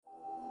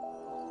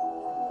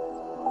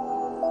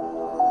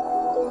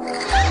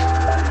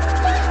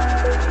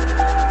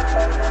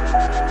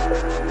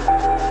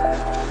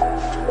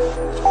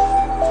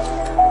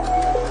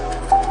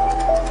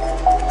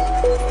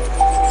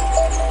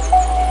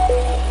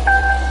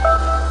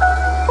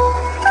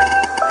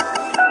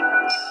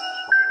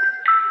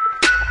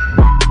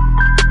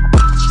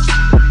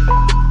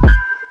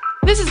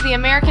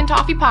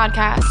Toffee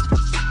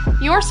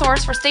Podcast, your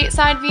source for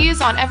stateside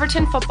views on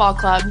Everton Football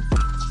Club.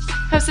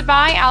 Hosted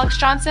by Alex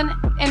Johnson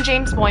and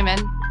James Boyman.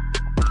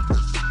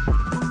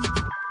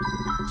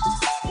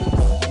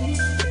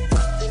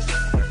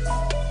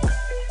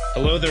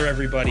 Hello there,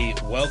 everybody.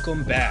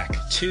 Welcome back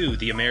to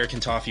the American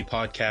Toffee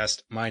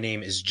Podcast. My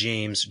name is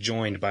James,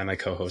 joined by my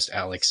co-host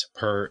Alex,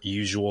 per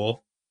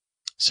usual.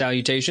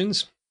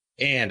 Salutations.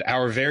 And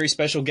our very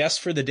special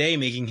guest for the day,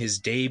 making his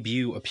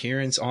debut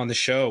appearance on the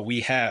show, we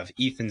have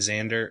Ethan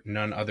Zander,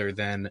 none other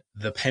than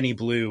the Penny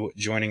Blue,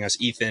 joining us.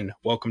 Ethan,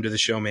 welcome to the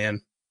show,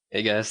 man.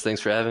 Hey guys,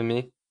 thanks for having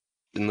me.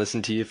 Been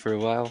listening to you for a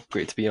while.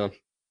 Great to be on.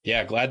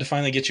 Yeah, glad to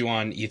finally get you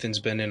on. Ethan's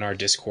been in our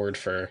Discord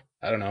for,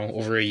 I don't know,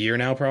 over a year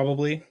now,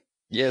 probably.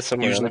 Yeah,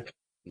 somewhere.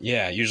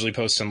 Usually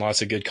posting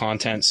lots of good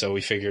content, so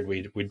we figured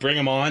we'd bring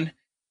him on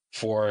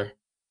for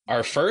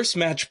our first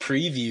match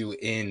preview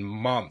in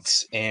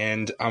months,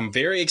 and I'm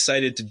very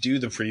excited to do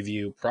the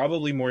preview,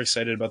 probably more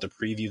excited about the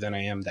preview than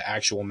I am the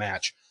actual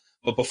match.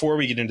 But before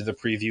we get into the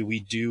preview, we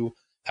do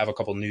have a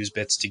couple news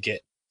bits to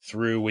get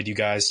through with you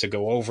guys to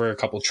go over, a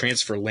couple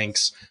transfer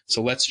links,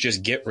 so let's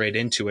just get right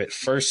into it.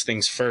 First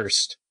things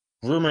first,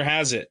 rumor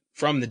has it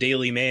from the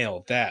Daily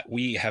Mail that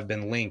we have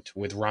been linked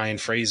with Ryan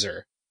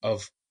Fraser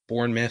of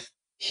Bournemouth.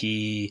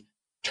 He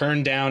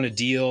turned down a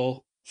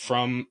deal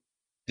from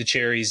the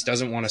Cherries,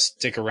 doesn't want to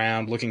stick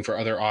around, looking for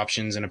other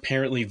options, and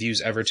apparently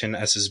views Everton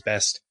as his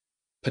best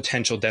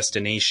potential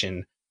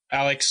destination.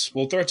 Alex,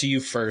 we'll throw it to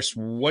you first.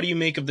 What do you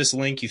make of this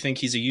link? You think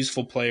he's a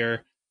useful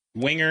player?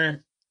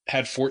 Winger,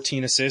 had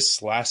 14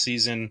 assists last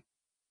season,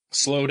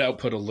 slowed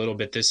output a little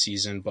bit this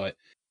season, but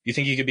you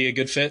think he could be a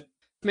good fit?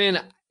 Man,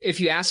 if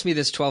you asked me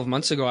this 12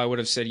 months ago, I would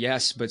have said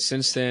yes, but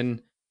since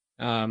then,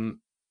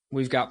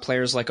 we've got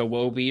players like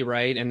Iwobi,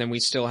 right? And then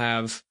we still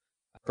have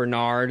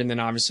Bernard, and then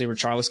obviously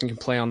Richarlison can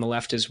play on the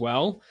left as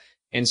well.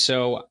 And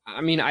so,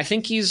 I mean, I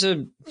think he's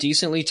a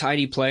decently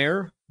tidy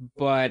player,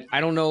 but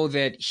I don't know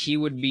that he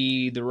would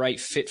be the right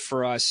fit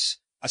for us,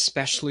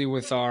 especially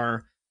with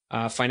our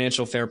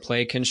financial fair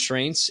play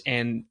constraints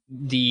and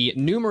the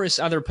numerous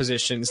other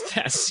positions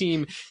that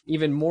seem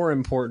even more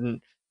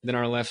important than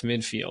our left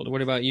midfield.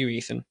 What about you,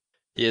 Ethan?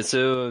 Yeah,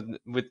 so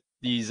with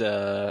these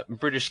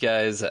British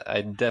guys,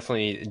 I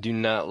definitely do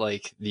not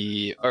like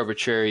the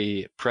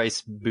arbitrary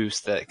price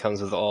boost that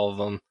comes with all of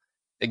them.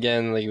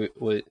 Again, like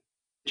what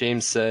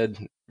James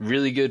said,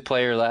 really good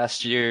player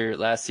last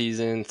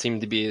season,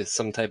 seemed to be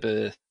some type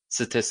of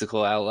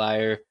statistical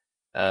outlier.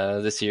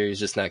 This year he's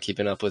just not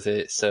keeping up with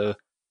it, so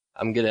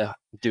I'm going to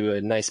do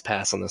a nice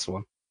pass on this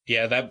one.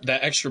 Yeah, that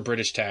extra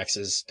British tax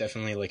is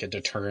definitely like a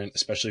deterrent,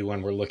 especially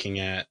when we're looking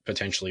at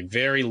potentially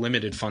very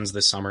limited funds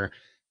this summer.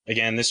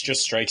 Again, this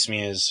just strikes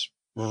me as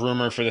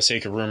rumor for the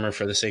sake of rumor,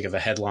 for the sake of a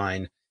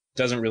headline.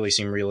 Doesn't really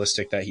seem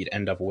realistic that he'd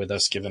end up with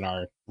us given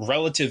our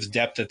relative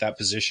depth at that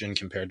position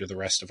compared to the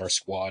rest of our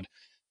squad.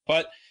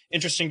 But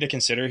interesting to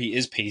consider. He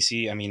is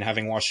pacey. I mean,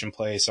 having watched him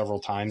play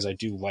several times, I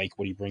do like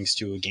what he brings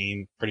to a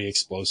game. Pretty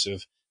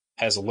explosive.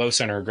 Has a low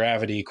center of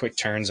gravity, quick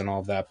turns and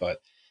all of that. But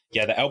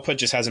yeah, the output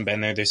just hasn't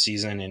been there this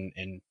season.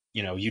 And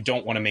you know, you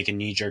don't want to make a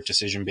knee-jerk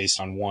decision based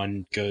on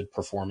one good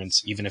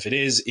performance, even if it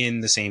is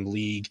in the same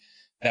league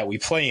that we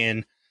play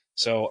in.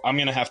 So I'm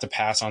going to have to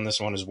pass on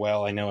this one as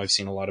well. I know I've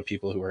seen a lot of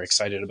people who are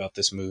excited about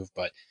this move,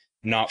 but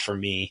not for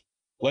me.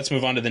 Let's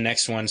move on to the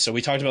next one. So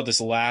we talked about this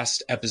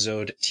last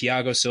episode,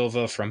 Thiago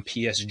Silva from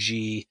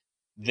PSG.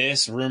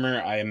 This rumor,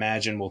 I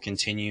imagine, will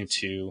continue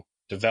to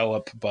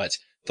develop, but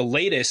the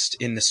latest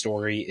in the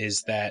story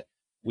is that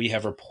we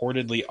have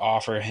reportedly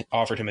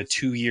offered him a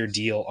 2-year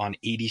deal on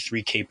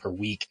 $83K per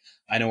week.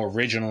 I know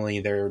originally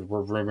there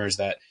were rumors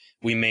that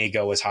we may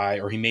go as high,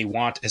 or he may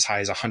want as high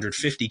as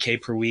 $150K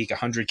per week,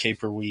 $100K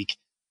per week.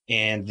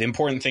 And the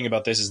important thing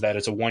about this is that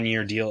it's a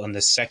 1-year deal, and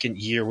the second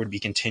year would be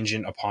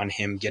contingent upon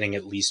him getting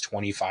at least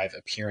 25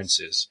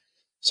 appearances.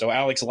 So,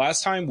 Alex,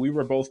 last time we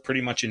were both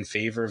pretty much in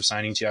favor of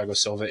signing Thiago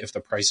Silva if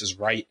the price is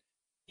right.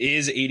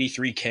 Is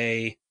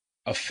 $83K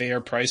a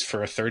fair price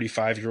for a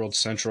 35-year-old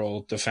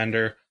central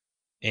defender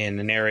in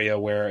an area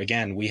where,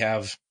 again, we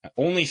have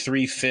only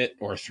 3 fit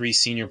or 3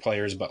 senior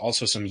players, but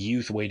also some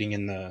youth waiting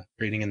in the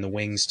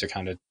wings to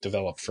kind of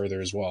develop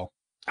further as well?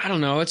 I don't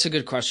know. It's a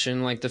good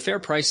question. Like, the fair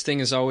price thing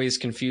is always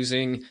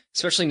confusing,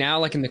 especially now,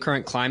 like in the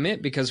current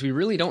climate, because we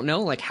really don't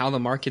know like how the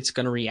market's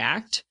going to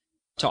react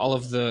to all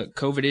of the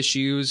COVID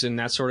issues and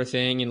that sort of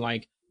thing. And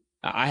like,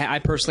 I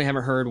personally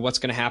haven't heard what's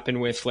going to happen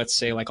with, let's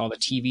say, like all the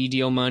TV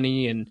deal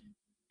money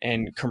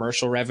and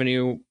commercial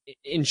revenue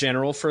in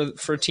general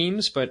for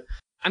teams. But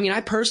I mean,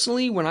 I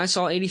personally, when I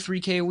saw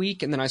 $83K a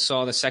week and then I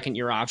saw the second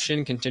year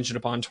option contingent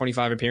upon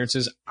 25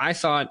 appearances, I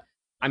thought,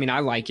 I mean, I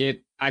like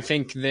it. I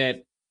think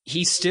that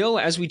he still,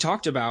 as we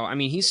talked about, I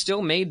mean, he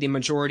still made the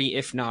majority,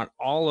 if not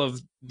all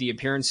of the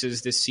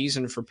appearances this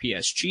season for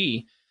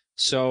PSG.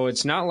 So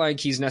it's not like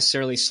he's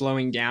necessarily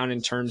slowing down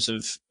in terms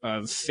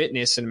of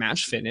fitness and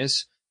match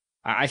fitness.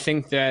 I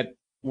think that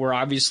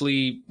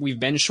we've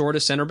been short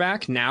a center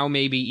back now,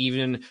 maybe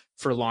even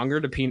for longer,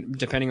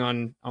 depending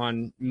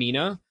on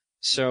Mina.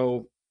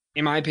 So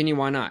in my opinion,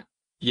 why not?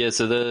 Yeah,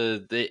 so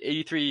the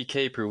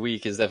 83K per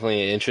week is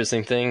definitely an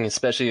interesting thing,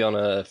 especially on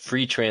a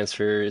free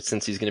transfer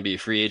since he's going to be a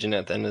free agent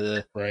at the end of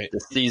the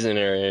season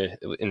or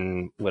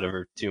in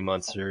whatever 2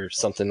 months or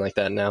something like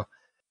that now.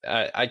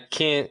 I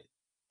can't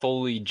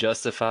fully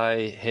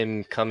justify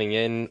him coming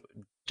in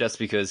just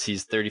because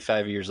he's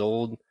 35 years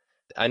old.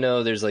 I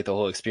know there's like the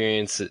whole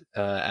experience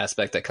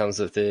aspect that comes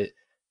with it,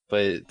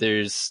 but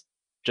there's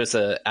just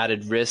a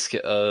added risk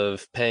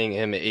of paying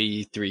him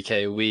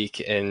 83K a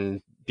week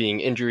and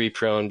being injury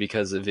prone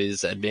because of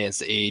his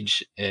advanced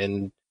age.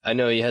 And I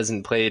know he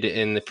hasn't played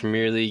in the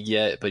Premier League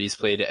yet, but he's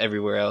played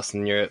everywhere else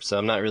in Europe. So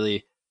I'm not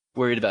really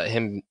worried about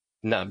him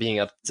not being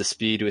up to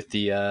speed with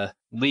the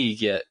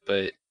league yet.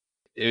 But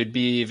it would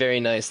be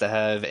very nice to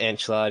have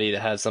Ancelotti, to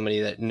have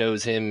somebody that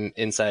knows him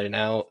inside and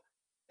out,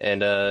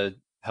 and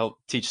help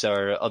teach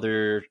our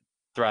other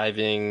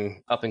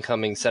thriving up and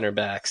coming center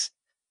backs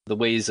the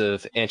ways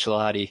of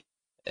Ancelotti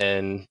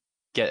and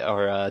get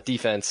our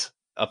defense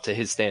up to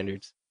his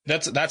standards.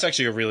 That's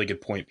actually a really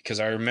good point, because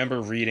I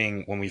remember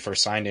reading when we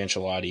first signed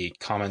Ancelotti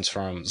comments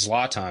from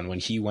Zlatan when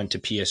he went to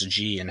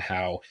PSG and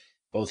how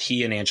both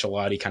he and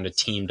Ancelotti kind of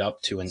teamed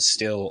up to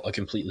instill a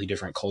completely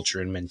different culture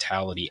and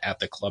mentality at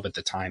the club at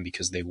the time,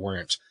 because they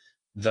weren't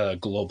the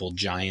global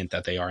giant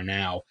that they are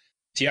now.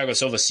 Thiago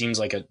Silva seems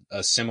like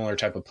a similar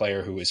type of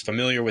player who is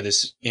familiar with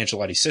his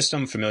Ancelotti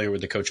system, familiar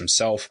with the coach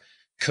himself,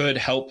 could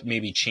help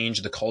maybe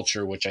change the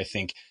culture, which I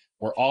think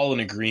we're all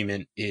in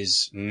agreement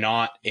is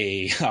not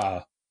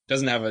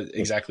doesn't have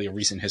exactly a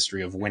recent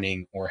history of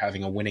winning or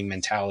having a winning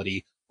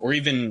mentality or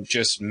even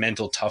just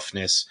mental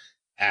toughness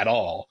at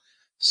all.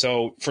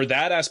 So for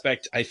that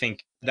aspect, I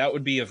think that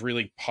would be a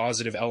really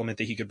positive element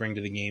that he could bring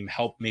to the game,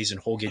 help Mason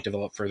Holgate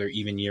develop further,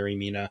 even Yerry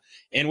Mina,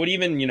 and would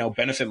even,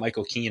 benefit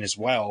Michael Keane as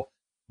well.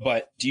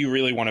 But do you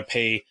really want to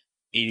pay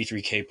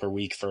 83K per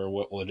week for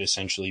what would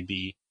essentially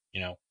be,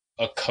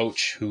 a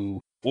coach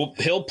who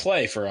he'll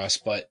play for us,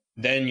 but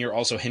then you're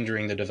also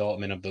hindering the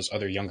development of those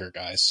other younger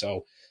guys.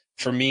 So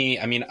for me,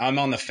 I'm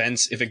on the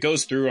fence. If it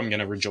goes through, I'm going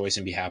to rejoice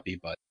and be happy,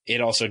 but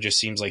it also just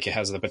seems like it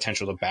has the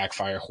potential to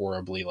backfire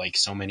horribly, like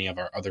so many of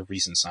our other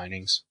recent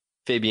signings.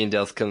 Fabian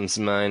Delph comes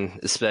to mind,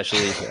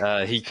 especially.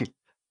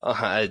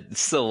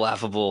 It's still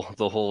laughable,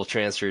 the whole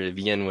transfer to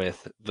begin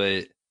with,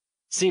 but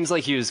seems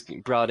like he was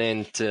brought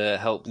in to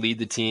help lead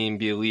the team,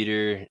 be a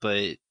leader,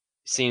 but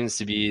seems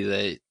to be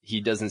that he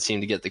doesn't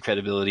seem to get the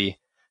credibility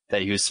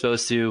that he was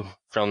supposed to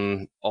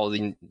from all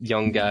the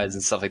young guys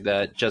and stuff like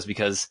that, just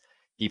because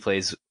he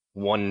plays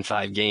 1 in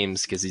 5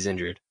 games because he's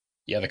injured.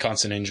 Yeah, the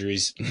constant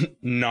injuries,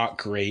 not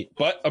great.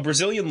 But a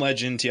Brazilian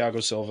legend,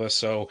 Thiago Silva.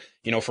 So,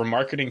 from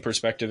marketing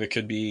perspective, it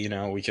could be,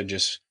 we could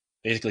just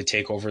basically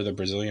take over the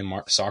Brazilian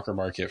soccer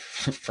market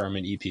from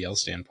an EPL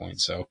standpoint.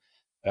 So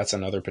that's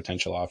another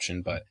potential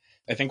option. But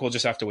I think we'll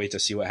just have to wait to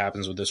see what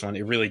happens with this one.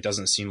 It really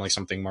doesn't seem like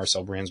something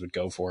Marcel Brands would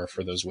go for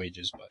those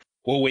wages, but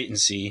we'll wait and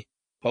see.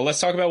 But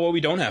let's talk about what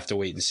we don't have to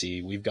wait and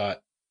see. We've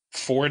got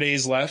 4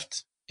 days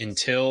left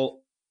until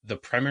the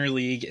Premier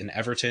League and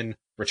Everton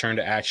return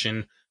to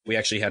action. We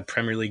actually had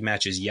Premier League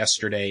matches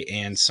yesterday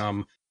and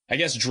some,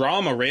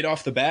 drama right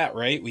off the bat,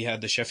 right? We had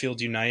the Sheffield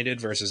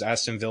United versus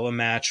Aston Villa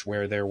match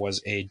where there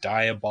was a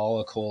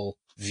diabolical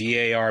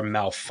VAR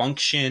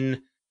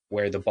malfunction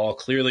where the ball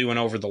clearly went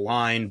over the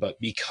line, but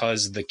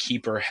because the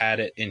keeper had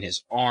it in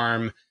his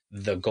arm,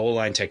 the goal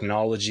line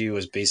technology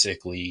was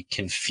basically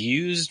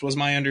confused, was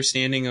my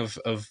understanding of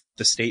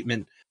the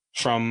statement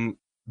from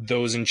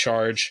those in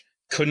charge.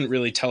 Couldn't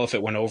really tell if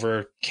it went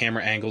over.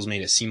 Camera angles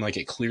made it seem like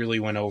it clearly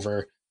went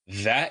over.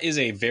 That is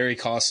a very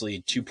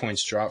costly 2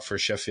 points drop for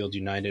Sheffield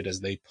United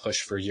as they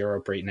push for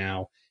Europe right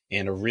now,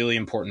 and a really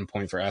important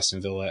point for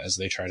Aston Villa as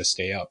they try to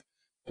stay up.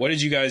 What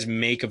did you guys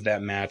make of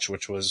that match,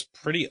 which was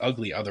pretty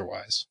ugly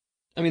otherwise?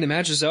 The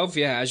match itself,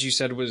 yeah, as you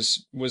said,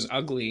 was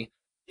ugly.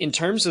 In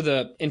terms of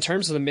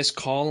the missed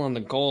call on the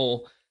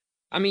goal,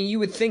 you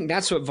would think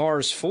that's what VAR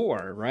is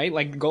for, right?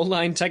 Like, goal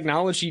line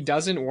technology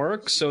doesn't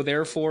work, so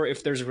therefore,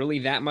 if there's really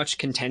that much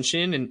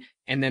contention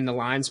and then the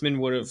linesman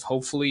would have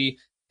hopefully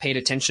paid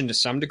attention to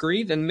some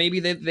degree, then maybe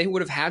they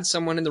would have had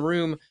someone in the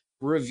room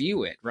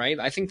review it, right?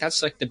 I think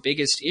that's like the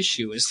biggest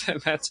issue, is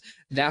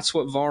that's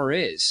what VAR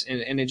is.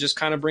 And it just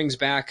kind of brings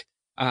back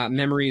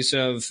memories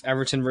of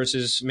Everton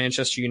versus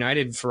Manchester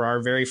United for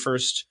our very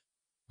first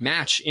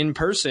match in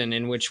person,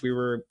 in which we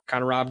were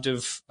kind of robbed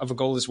of a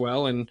goal as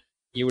well. And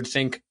you would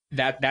think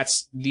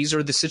these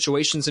are the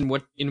situations in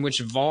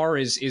which VAR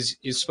is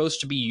supposed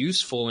to be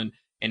useful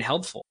and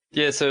helpful.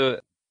 Yeah,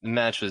 so the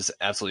match was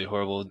absolutely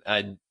horrible.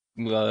 I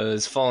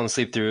was falling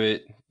asleep through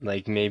it,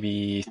 like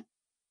maybe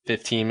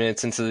 15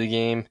 minutes into the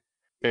game,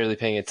 barely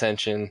paying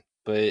attention.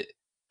 But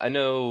I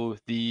know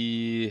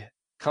the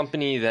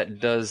company that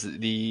does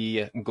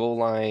the goal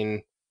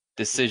line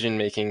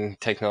decision-making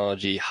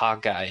technology,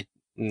 Hawkeye,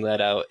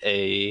 let out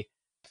a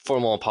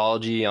formal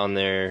apology on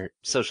their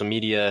social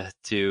media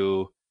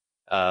to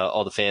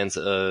all the fans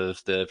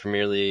of the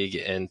Premier League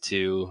and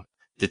to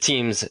the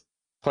teams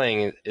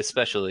playing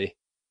especially.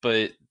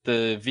 But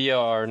the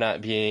VR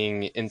not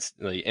being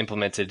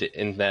implemented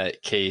in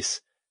that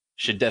case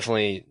should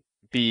definitely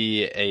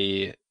be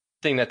a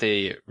thing that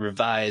they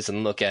revise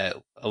and look at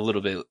a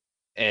little bit.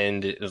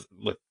 And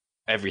with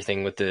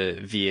everything with the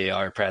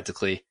VAR,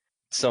 practically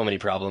so many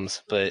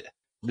problems, but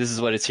this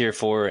is what it's here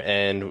for,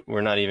 and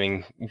we're not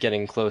even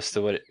getting close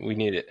to what we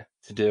need it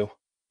to do.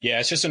 Yeah,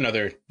 it's just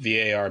another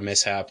VAR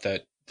mishap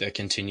that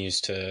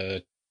continues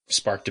to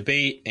spark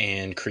debate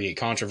and create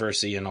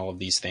controversy and all of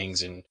these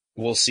things. And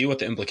we'll see what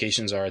the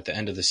implications are at the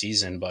end of the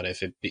season. But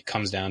if it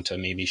comes down to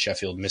maybe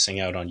Sheffield missing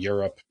out on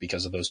Europe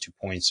because of those 2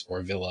 points,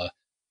 or Villa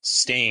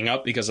staying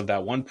up because of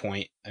that 1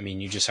 point, I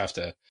mean, you just have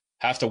to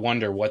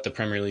wonder what the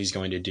Premier League is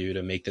going to do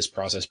to make this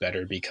process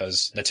better,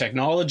 because the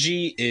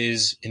technology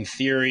is, in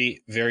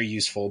theory, very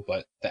useful,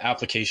 but the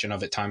application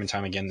of it time and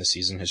time again this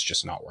season has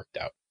just not worked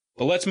out.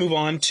 But let's move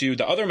on to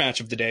the other match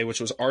of the day, which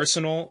was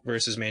Arsenal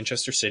versus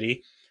Manchester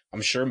City.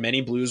 I'm sure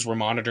many Blues were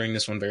monitoring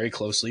this one very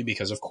closely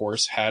because, of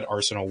course, had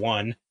Arsenal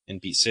won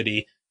and beat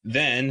City,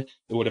 then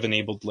it would have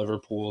enabled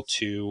Liverpool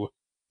to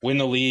win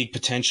the league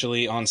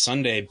potentially on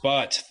Sunday.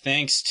 But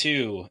thanks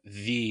to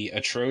the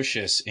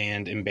atrocious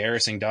and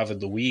embarrassing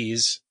David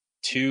Luiz,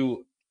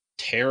 2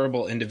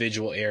 terrible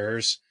individual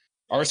errors,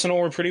 Arsenal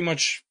were pretty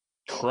much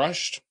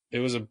crushed. It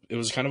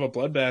was kind of a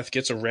bloodbath.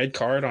 Gets a red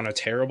card on a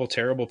terrible,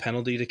 terrible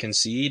penalty to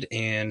concede,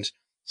 and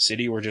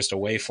City were just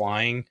away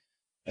flying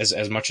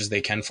as much as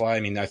they can fly. I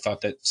mean, I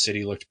thought that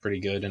City looked pretty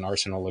good and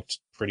Arsenal looked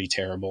pretty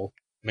terrible.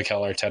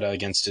 Mikel Arteta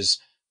against his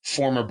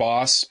former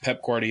boss,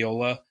 Pep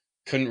Guardiola,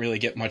 couldn't really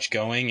get much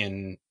going,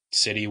 and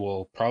City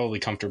will probably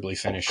comfortably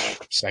finish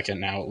second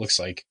now, it looks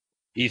like.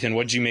 Ethan,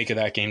 what did you make of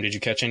that game? Did you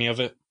catch any of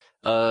it?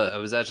 I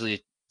was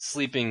actually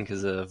sleeping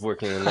because of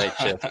working the night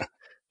shift,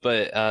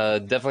 but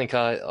definitely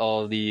caught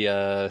all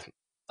the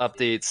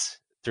updates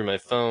through my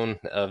phone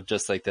of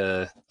just like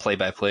the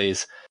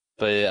play-by-plays.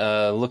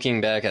 But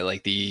looking back at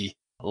like the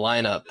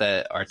lineup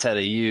that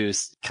Arteta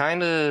used,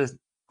 kind of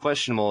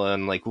questionable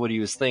on like what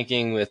he was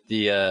thinking with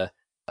the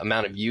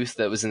amount of youth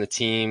that was in the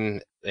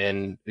team,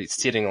 and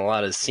sitting a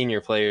lot of senior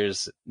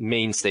players,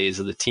 mainstays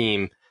of the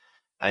team.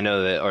 I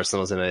know that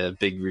Arsenal's in a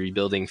big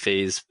rebuilding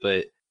phase,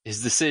 but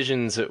his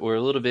decisions were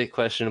a little bit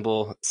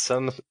questionable.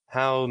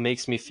 Somehow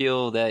makes me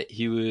feel that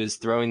he was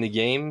throwing the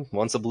game.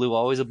 Once a blue,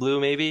 always a blue,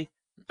 maybe.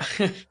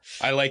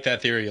 I like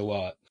that theory a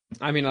lot.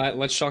 I mean,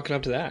 let's chalk it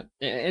up to that.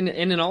 And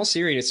in all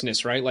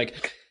seriousness, right?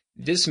 Like,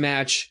 this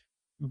match,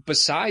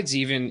 besides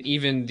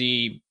even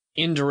the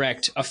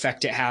indirect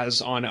effect it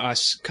has on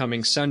us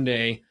coming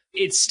Sunday,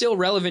 it's still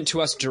relevant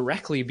to us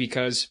directly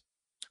because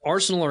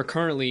Arsenal are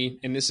currently,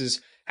 and this is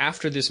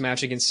after this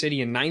match against City,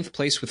 in 9th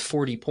place with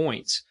 40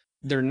 points.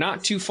 They're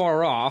not too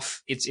far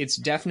off. It's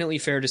definitely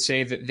fair to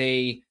say that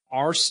they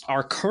are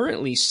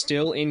currently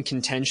still in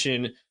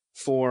contention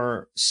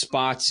for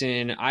spots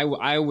in,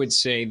 I would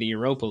say, the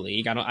Europa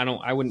League.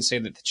 I wouldn't say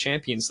that the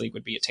Champions League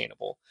would be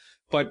attainable.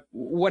 But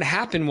what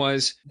happened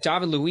was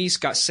David Luiz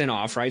got sent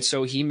off, right?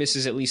 So he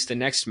misses at least the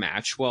next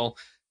match. Well,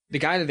 the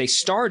guy that they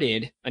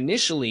started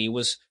initially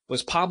was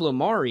Pablo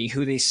Mari,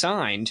 who they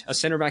signed, a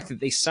center back that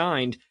they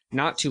signed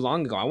not too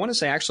long ago. I want to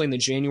say actually in the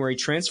January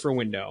transfer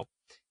window.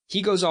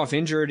 He goes off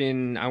injured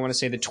in, I want to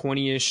say, the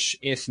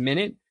 20th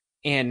minute.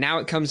 And now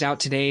it comes out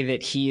today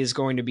that he is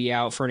going to be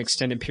out for an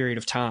extended period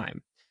of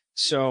time.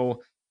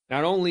 So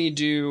not only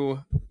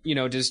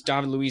does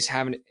David Luiz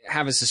have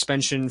a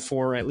suspension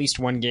for at least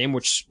one game,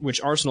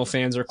 which Arsenal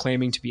fans are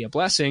claiming to be a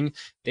blessing,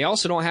 they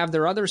also don't have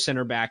their other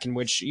center back, in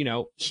which,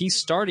 he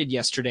started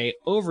yesterday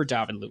over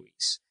David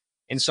Luiz.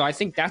 And so I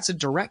think that's a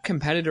direct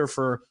competitor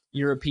for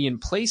European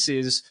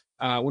places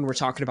when we're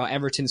talking about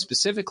Everton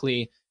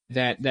specifically,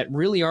 that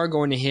really are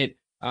going to hit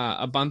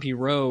a bumpy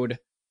road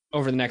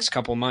over the next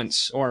couple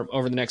months or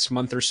over the next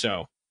month or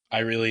so. I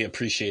really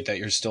appreciate that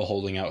you're still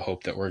holding out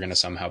hope that we're going to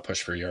somehow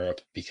push for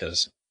Europe,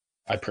 because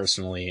I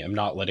personally am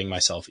not letting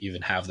myself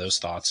even have those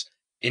thoughts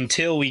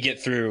until we get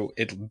through,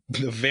 at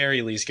the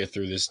very least, get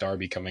through this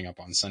derby coming up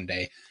on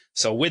Sunday.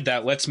 So with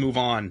that, let's move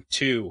on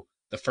to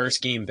the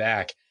first game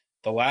back.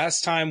 The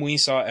last time we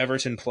saw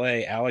Everton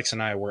play, Alex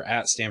and I were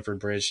at Stamford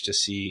Bridge to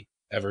see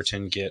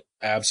Everton get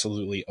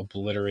absolutely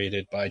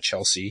obliterated by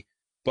Chelsea.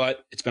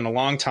 But it's been a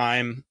long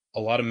time. A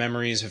lot of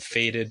memories have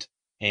faded,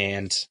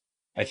 and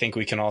I think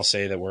we can all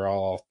say that we're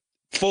all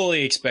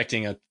fully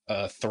expecting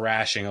a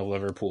thrashing of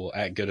Liverpool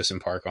at Goodison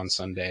Park on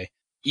Sunday,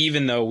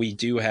 even though we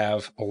do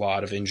have a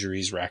lot of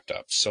injuries racked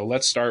up. So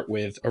let's start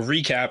with a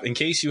recap. In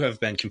case you have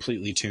been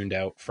completely tuned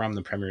out from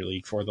the Premier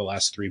League for the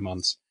last 3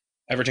 months,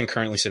 Everton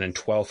currently sit in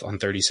 12th on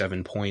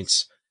 37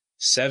 points.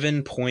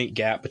 7-point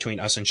gap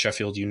between us and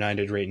Sheffield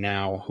United right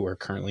now, who are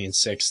currently in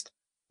 6th.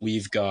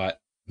 We've got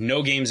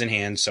no games in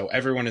hand, so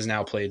everyone has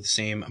now played the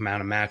same amount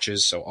of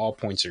matches, so all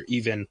points are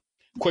even.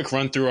 Quick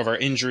run through of our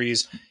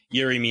injuries.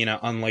 Yerry Mina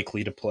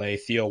unlikely to play.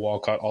 Theo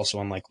Walcott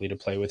also unlikely to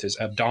play with his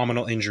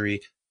abdominal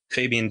injury.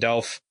 Fabian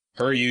Delph,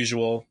 per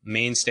usual,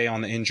 mainstay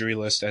on the injury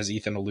list, as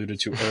Ethan alluded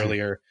to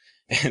earlier.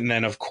 And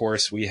then, of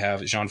course, we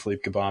have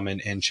Jean-Philippe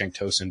Gbamin and Cenk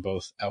Tosun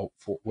both out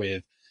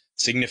with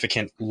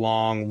significant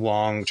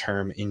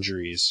long-term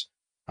injuries.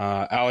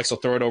 Alex, I'll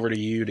throw it over to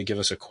you to give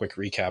us a quick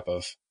recap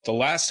of the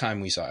last time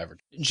we saw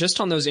Everton.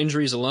 Just on those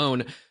injuries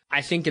alone,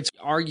 I think it's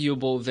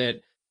arguable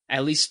that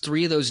at least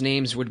 3 of those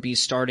names would be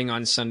starting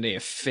on Sunday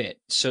if fit.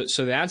 So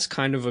that's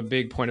kind of a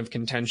big point of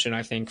contention,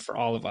 I think, for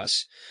all of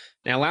us.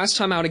 Now, last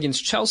time out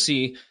against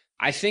Chelsea,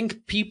 I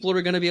think people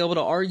are going to be able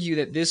to argue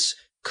that this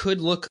could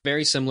look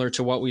very similar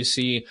to what we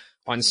see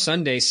on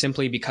Sunday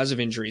simply because of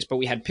injuries. But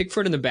we had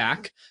Pickford in the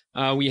back.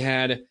 We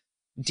had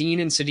Dean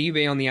and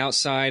Sidibe on the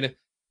outside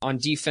on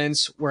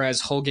defense,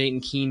 whereas Holgate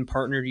and Keane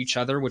partnered each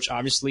other, which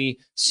obviously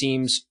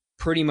seems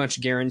pretty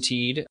much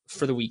guaranteed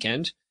for the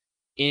weekend.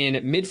 In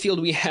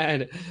midfield, we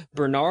had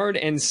Bernard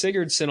and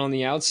Sigurdsson on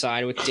the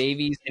outside with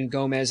Davies and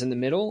Gomez in the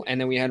middle.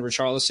 And then we had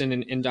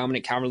Richarlison and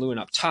Dominic Calvert-Lewin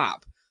up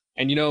top.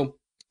 And, you know,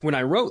 when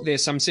I wrote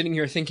this, I'm sitting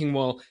here thinking,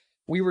 well,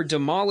 we were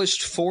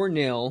demolished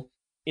 4-0.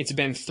 It's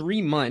been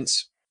 3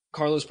 months.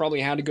 Carlos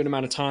probably had a good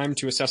amount of time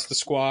to assess the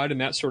squad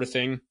and that sort of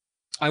thing.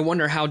 I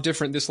wonder how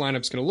different this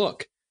lineup's going to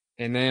look.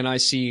 And then I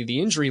see the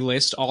injury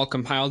list all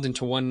compiled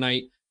into one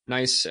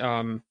nice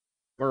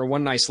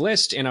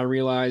list, and I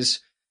realize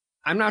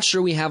I'm not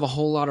sure we have a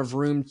whole lot of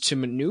room to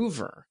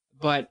maneuver.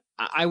 But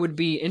I would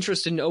be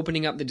interested in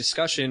opening up the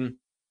discussion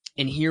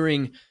and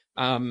hearing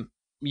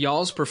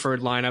y'all's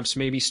preferred lineups,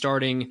 maybe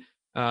starting.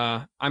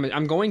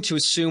 I'm going to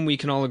assume we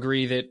can all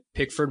agree that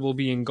Pickford will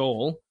be in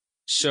goal.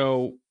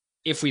 So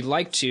if we'd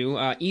like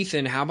to,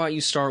 Ethan, how about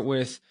you start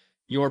with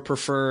your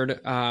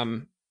preferred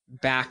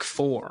back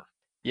 4?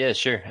 Yeah,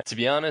 sure. To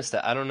be honest,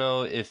 I don't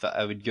know if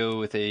I would go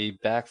with a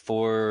back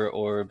 4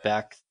 or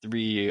back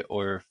 3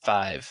 or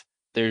 5.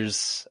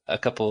 There's a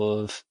couple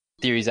of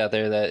theories out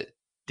there that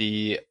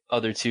the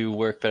other 2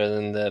 work better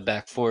than the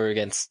back 4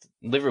 against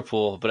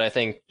Liverpool, but I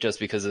think just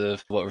because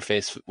of what we're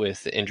faced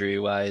with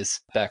injury-wise,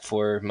 back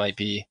 4 might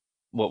be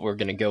what we're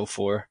going to go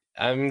for.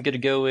 I'm going to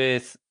go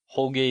with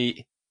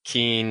Holgate,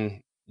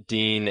 Keane,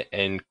 Dean,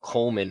 and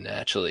Coleman,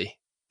 actually,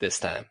 this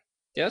time.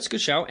 Yeah, that's a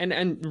good shout.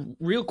 And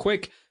real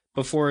quick,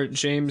 before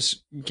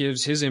James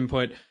gives his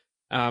input,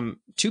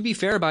 to be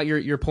fair about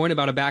your point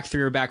about a back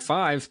 3 or back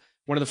 5,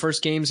 one of the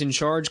first games in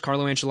charge,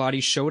 Carlo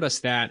Ancelotti showed us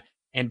that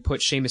and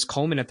put Seamus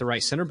Coleman at the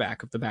right center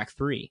back of the back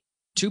 3.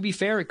 To be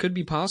fair, it could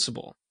be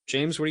possible.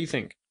 James, what do you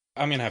think?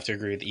 I'm going to have to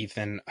agree with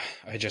Ethan.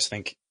 I just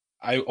think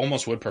I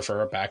almost would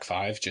prefer a back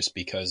 5 just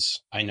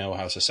because I know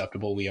how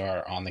susceptible we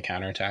are on the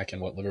counterattack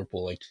and what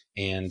Liverpool like.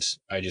 And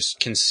I just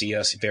can see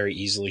us very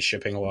easily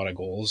shipping a lot of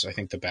goals. I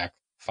think the back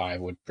 5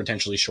 would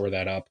potentially shore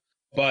that up.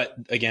 But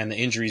again, the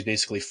injuries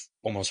basically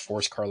almost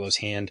forced Carlo's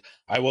hand.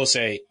 I will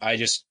say, I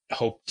just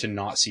hope to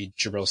not see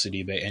Djibril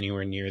Sidibe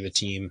anywhere near the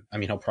team. I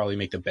mean, he'll probably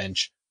make the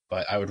bench,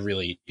 but I would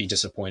really be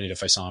disappointed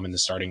if I saw him in the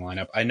starting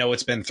lineup. I know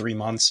it's been 3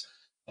 months,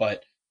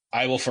 but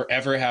I will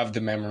forever have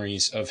the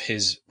memories of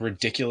his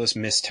ridiculous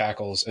missed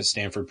tackles at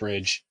Stamford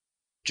Bridge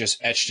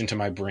just etched into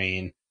my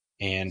brain.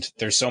 And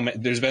there's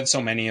been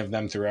so many of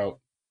them throughout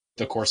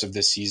the course of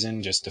this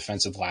season, just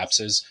defensive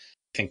lapses.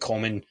 I think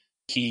Coleman,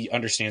 he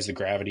understands the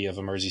gravity of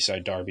a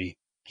Merseyside derby.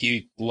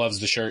 He loves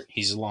the shirt.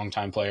 He's a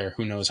longtime player.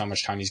 Who knows how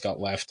much time he's got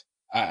left.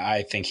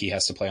 I think he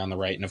has to play on the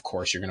right. And of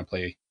course, you're going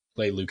to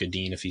play Luka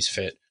Dean if he's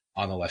fit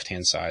on the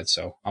left-hand side.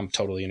 So I'm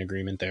totally in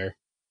agreement there.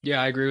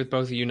 Yeah, I agree with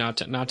both of you. Not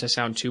to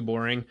sound too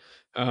boring.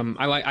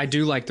 I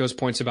do like those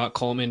points about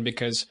Coleman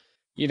because,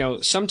 you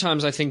know,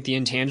 sometimes I think the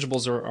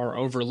intangibles are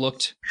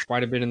overlooked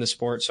quite a bit in the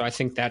sport. So I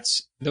think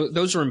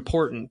those are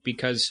important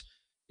because,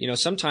 you know,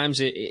 sometimes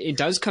it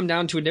does come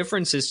down to a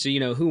difference as to, you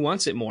know, who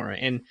wants it more.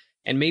 And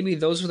maybe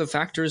those are the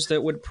factors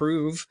that would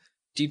prove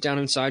deep down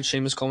inside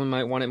Seamus Coleman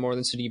might want it more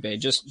than Sidibe,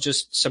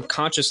 just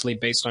subconsciously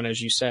based on, as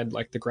you said,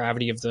 like the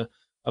gravity of the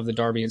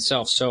derby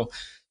itself. So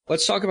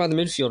let's talk about the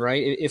midfield,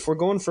 right? If we're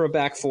going for a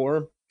back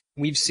 4,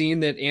 we've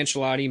seen that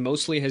Ancelotti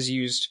mostly has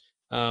used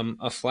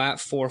a flat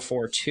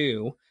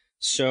 4-4-2.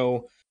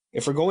 So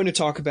if we're going to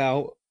talk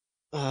about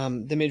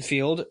the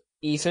midfield,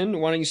 Ethan,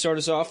 why don't you start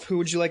us off? Who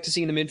would you like to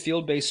see in the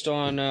midfield based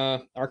on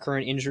our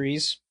current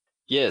injuries?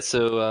 Yeah,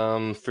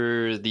 so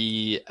for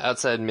the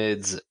outside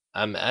mids,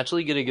 I'm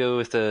actually going to go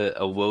with a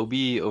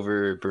Iwobi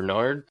over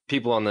Bernard.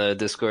 People on the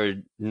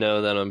Discord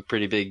know that I'm a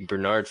pretty big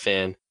Bernard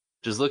fan.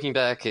 Just looking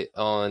back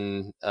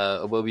on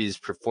Iwobi's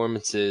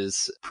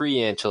performances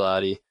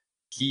pre-Ancelotti,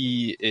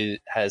 he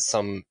has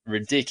some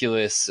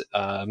ridiculous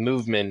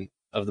movement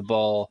of the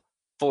ball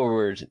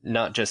forward,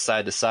 not just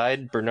side to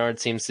side. Bernard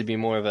seems to be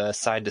more of a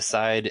side to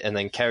side and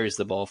then carries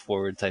the ball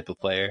forward type of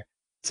player.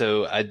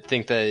 So I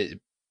think that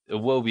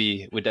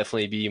Iwobi would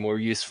definitely be more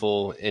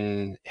useful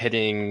in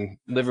hitting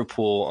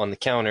Liverpool on the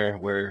counter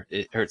where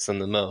it hurts them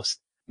the most.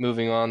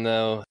 Moving on,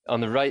 though,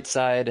 on the right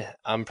side,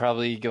 I'm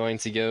probably going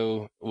to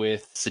go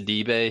with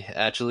Sidibe,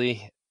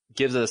 actually.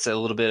 Gives us a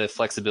little bit of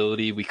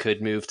flexibility. We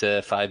could move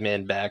to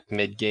 5-man back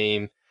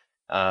mid-game.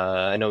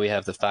 I know we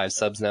have the 5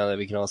 subs now that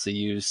we can also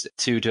use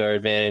 2 to our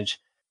advantage.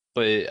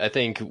 But I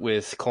think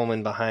with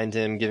Coleman behind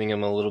him, giving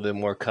him a little bit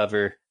more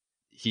cover,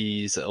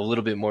 he's a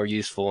little bit more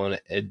useful in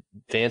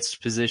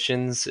advanced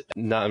positions.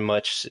 Not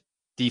much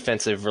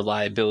defensive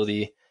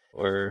reliability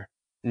or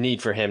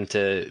need for him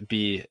to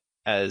be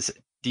as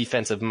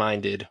defensive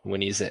minded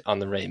when he's on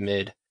the right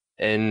mid.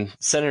 And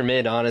center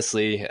mid,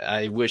 honestly,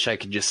 I wish I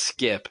could just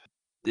skip.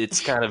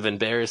 It's kind of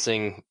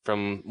embarrassing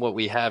from what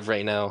we have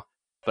right now.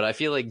 But I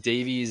feel like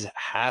Davies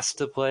has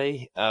to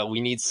play.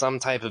 We need some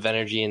type of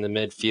energy in the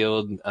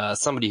midfield,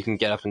 somebody who can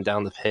get up and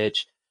down the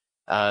pitch.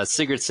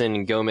 Sigurdsson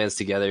and Gomez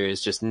together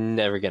is just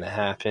never going to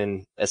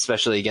happen,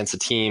 especially against a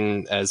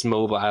team as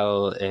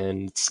mobile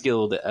and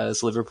skilled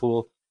as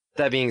Liverpool.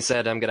 That being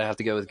said, I'm going to have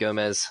to go with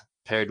Gomez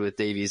paired with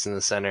Davies in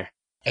the center.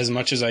 As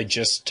much as I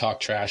just talk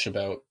trash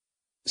about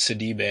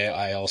Sidibe,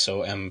 I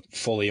also am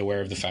fully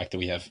aware of the fact that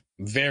we have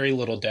very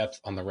little depth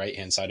on the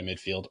right-hand side of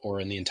midfield or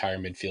in the entire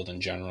midfield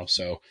in general.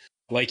 So,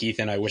 like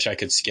Ethan, I wish I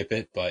could skip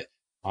it, but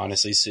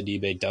honestly,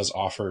 Sidibe does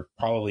offer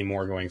probably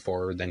more going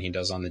forward than he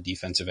does on the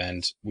defensive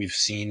end. We've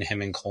seen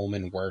him and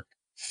Coleman work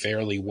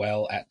fairly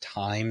well at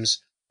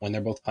times when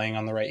they're both playing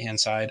on the right-hand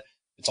side.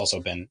 It's also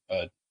been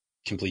a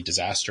complete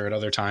disaster at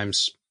other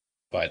times,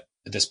 but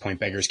at this point,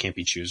 beggars can't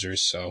be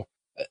choosers, so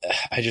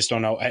I just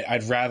don't know.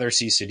 I'd rather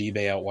see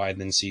Sidibe out wide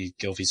than see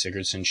Gylfi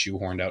Sigurdsson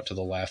shoehorned out to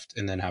the left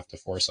and then have to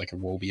force like a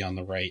Iwobi on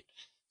the right.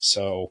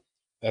 So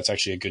that's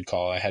actually a good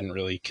call. I hadn't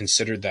really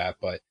considered that,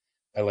 but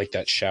I like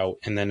that shout.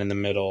 And then in the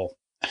middle,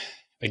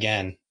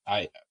 again,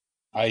 I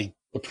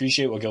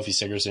appreciate what Gylfi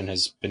Sigurdsson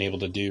has been able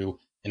to do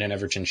in an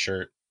Everton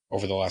shirt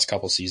over the last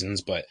couple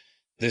seasons, but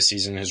this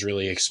season has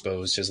really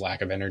exposed his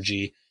lack of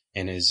energy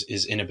and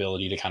his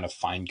inability to kind of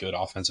find good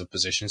offensive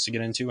positions to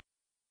get into.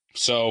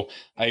 So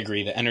I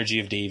agree, the energy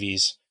of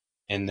Davies,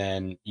 and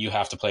then you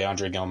have to play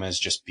Andre Gomez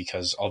just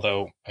because,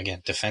 although,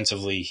 again,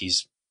 defensively,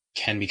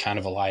 can be kind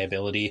of a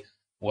liability.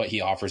 What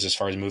he offers as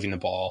far as moving the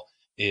ball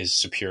is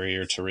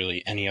superior to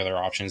really any other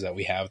options that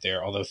we have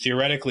there. Although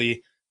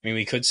theoretically, I mean,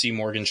 we could see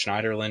Morgan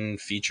Schneiderlin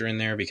feature in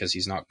there because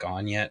he's not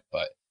gone yet.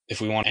 But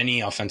if we want any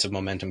offensive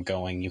momentum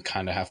going, you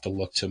kind of have to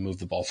look to move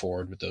the ball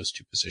forward with those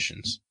two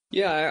positions.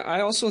 Yeah,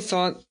 I also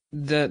thought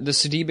that the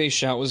Sidibe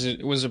shout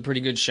was a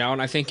pretty good shout.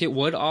 And I think it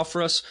would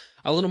offer us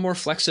a little more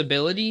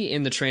flexibility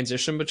in the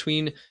transition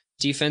between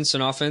defense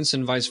and offense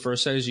and vice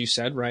versa, as you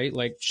said, right?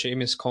 Like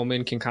Seamus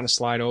Coleman can kind of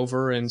slide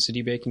over and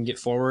Sidibe can get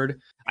forward.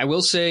 I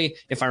will say,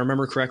 if I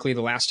remember correctly,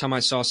 the last time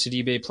I saw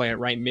Sidibe play at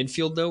right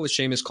midfield, though, with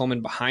Seamus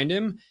Coleman behind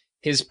him,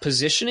 his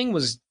positioning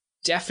was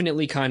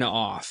definitely kind of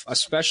off,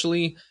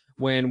 especially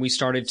when we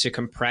started to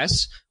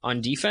compress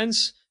on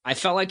defense. I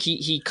felt like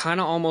he kind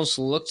of almost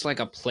looked like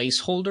a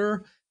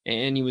placeholder,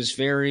 and he was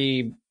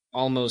very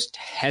almost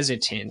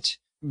hesitant.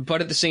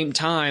 But at the same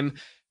time,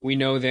 we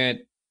know that,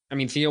 I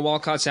mean, Theo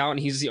Walcott's out, and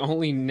he's the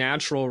only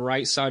natural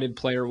right-sided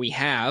player we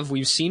have.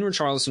 We've seen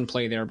Richarlison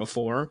play there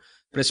before,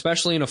 but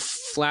especially in a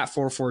flat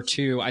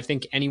 4-4-2, I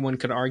think anyone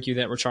could argue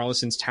that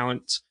Richarlison's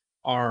talents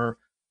are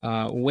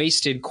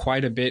wasted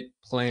quite a bit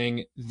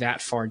playing that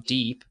far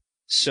deep.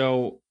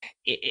 So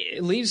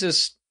it leaves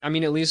us,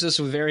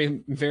 with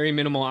very, very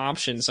minimal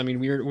options. I mean,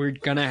 we're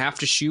going to have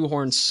to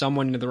shoehorn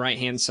someone to the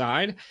right-hand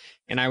side,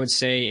 and I would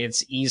say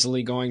it's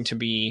easily going to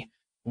be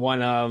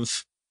one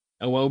of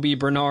Iwobi,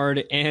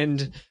 Bernard,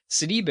 and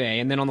Sidibe.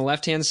 And then on the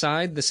left-hand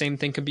side, the same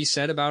thing could be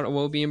said about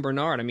Iwobi and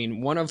Bernard. I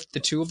mean, one of the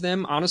two of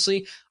them,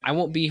 honestly, I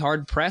won't be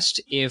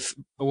hard-pressed if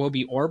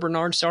Iwobi or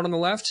Bernard start on the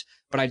left,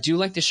 but I do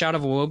like the shout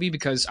of Iwobi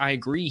because I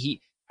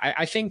agree.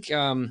 I think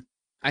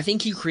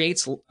he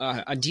creates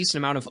a decent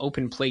amount of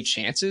open play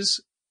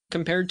chances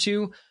compared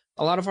to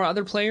a lot of our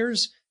other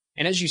players.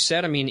 And as you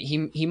said, I mean,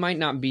 he might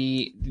not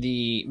be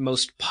the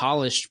most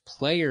polished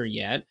player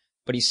yet,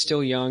 but he's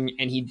still young,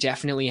 and he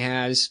definitely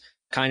has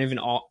kind of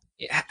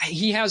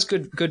he has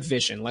good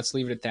vision. Let's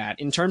leave it at that.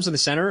 In terms of the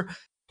center,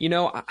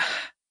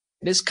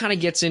 this kind of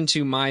gets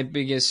into my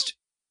biggest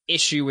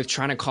issue with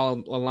trying to call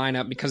a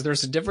lineup, because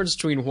there's a difference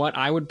between what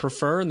I would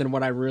prefer and then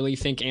what I really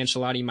think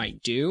Ancelotti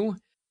might do.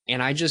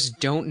 And I just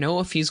don't know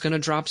if he's going to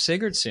drop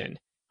Sigurdsson.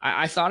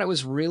 I thought it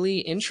was really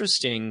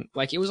interesting.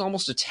 Like, it was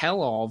almost a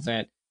tell-all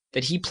that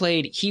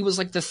he was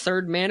like the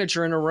third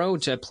manager in a row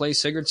to play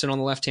Sigurdsson on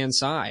the left-hand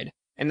side.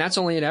 And that's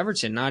only at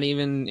Everton, not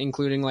even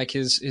including like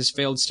his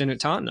failed stint at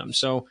Tottenham.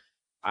 So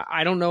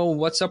I don't know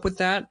what's up with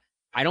that.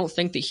 I don't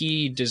think that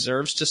he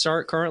deserves to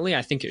start currently.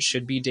 I think it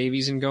should be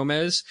Davies and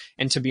Gomez.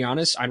 And to be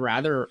honest,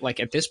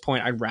 at this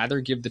point, I'd rather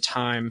give the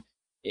time.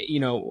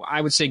 I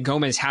would say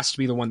Gomez has to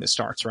be the one that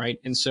starts, right?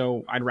 And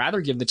so I'd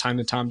rather give the time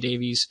to Tom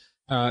Davies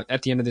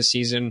at the end of the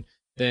season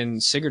than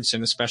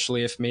Sigurdsson,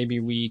 especially if maybe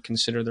we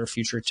consider their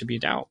future to be a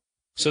doubt.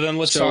 So then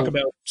let's talk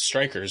about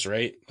strikers,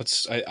 right?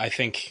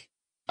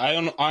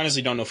 I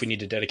honestly don't know if we need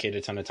to dedicate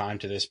a ton of time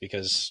to this,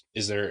 because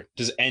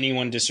does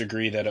anyone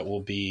disagree that it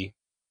will be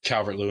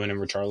Calvert-Lewin and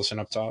Richarlison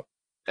up top?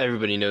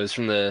 Everybody knows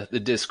from the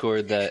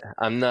Discord that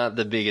I'm not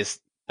the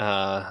biggest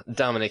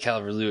Dominic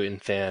Calvert-Lewin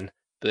fan,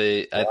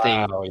 but I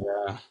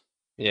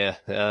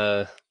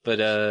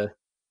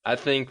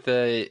think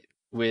that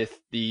with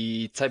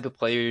the type of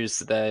players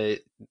that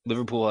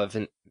Liverpool have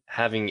been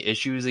having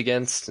issues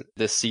against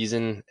this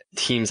season,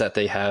 teams that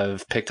they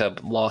have picked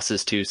up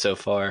losses to so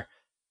far,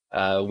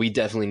 we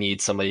definitely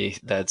need somebody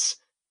that's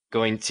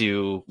going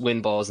to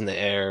win balls in the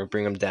air,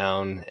 bring them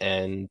down,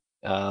 and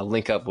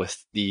link up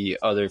with the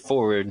other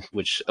forward,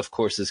 which of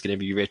course is going to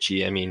be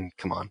Richie. I mean,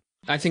 come on.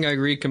 I think I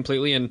agree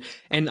completely.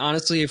 And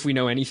honestly, if we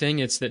know anything,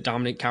 it's that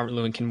Dominic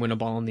Calvert-Lewin can win a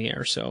ball in the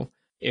air. So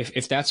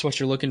if that's what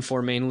you're looking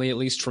for mainly, at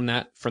least from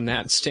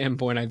that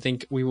standpoint, I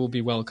think we will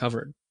be well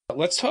covered.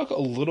 Let's talk a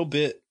little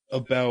bit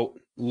about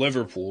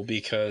Liverpool,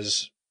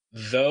 because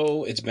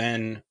though it's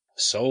been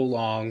so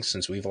long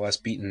since we've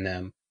last beaten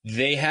them,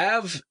 they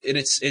have, and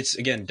it's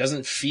again,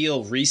 doesn't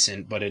feel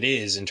recent, but it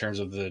is in terms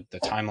of the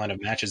timeline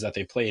of matches that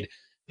they played.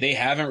 They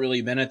haven't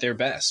really been at their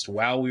best.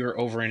 While we were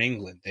over in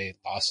England, they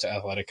lost to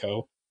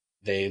Atletico.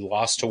 They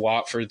lost to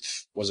Watford.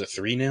 Was it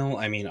 3-0?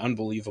 I mean,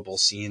 unbelievable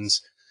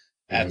scenes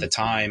at the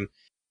time.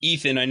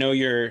 Ethan, I know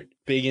you're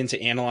big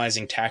into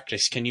analyzing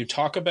tactics. Can you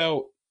talk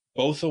about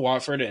both the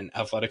Watford and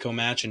Atletico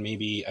match and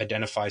maybe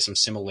identify some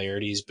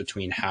similarities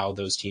between how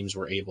those teams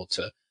were able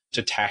to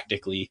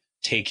tactically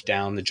take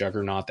down the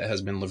juggernaut that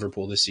has been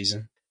Liverpool this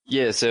season?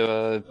 Yeah,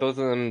 so both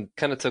of them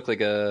kind of took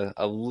like a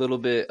little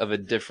bit of a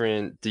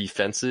different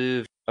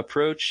defensive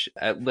approach.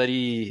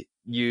 Atleti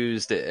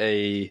used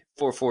a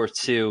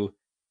 4-4-2,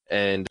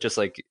 and just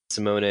like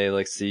Simone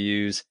likes to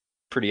use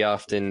pretty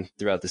often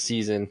throughout the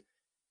season,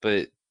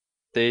 but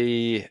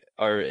they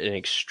are an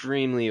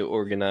extremely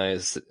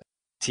organized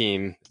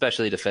team,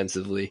 especially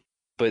defensively.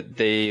 But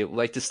they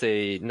like to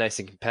stay nice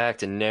and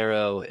compact and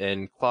narrow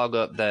and clog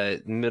up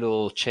that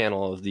middle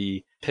channel of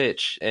the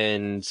pitch.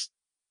 And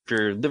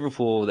for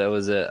Liverpool, that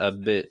was a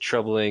bit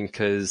troubling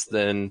because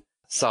then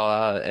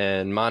Salah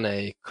and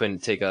Mane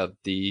couldn't take up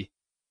the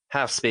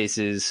half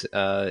spaces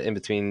in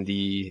between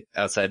the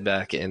outside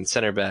back and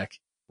center back,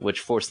 which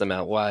forced them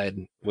out wide,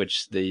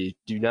 which they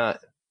do not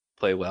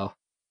play well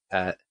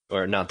at,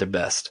 or not their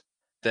best.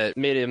 That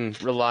made him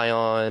rely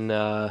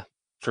on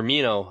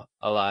Firmino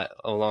a lot,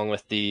 along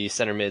with the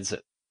center mids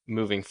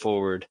moving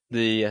forward.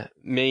 The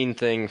main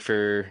thing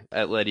for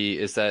Atleti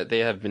is that they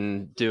have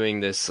been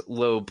doing this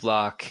low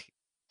block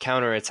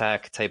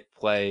counterattack type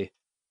play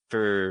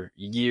for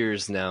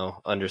years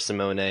now under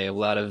Simone. A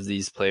lot of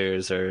these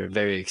players are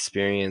very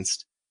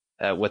experienced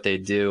at what they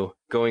do.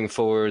 Going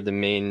forward, the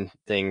main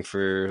thing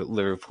for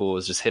Liverpool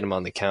is just hit them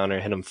on the counter,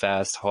 hit them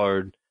fast,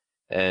 hard,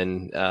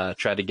 and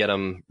try to get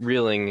them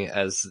reeling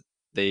as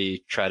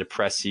they try to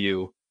press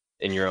you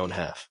in your own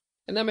half.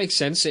 And that makes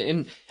sense.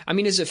 And I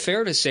mean, is it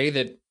fair to say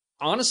that,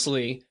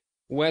 honestly,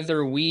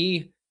 whether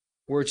we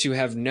were to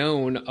have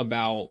known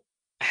about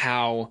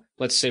how,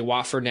 let's say,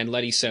 Watford and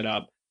Atleti set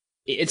up,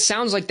 it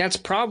sounds like that's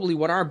probably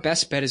what our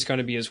best bet is going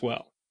to be as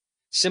well,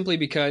 simply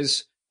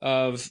because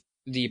of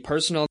the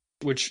personnel,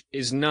 which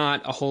is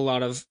not a whole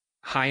lot of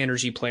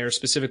high-energy players,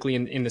 specifically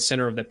in the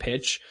center of the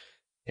pitch.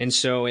 And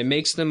so it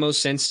makes the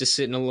most sense to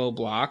sit in a low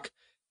block.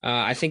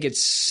 I think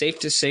it's safe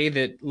to say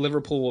that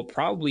Liverpool will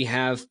probably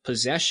have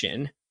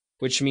possession,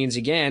 which means,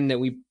 again, that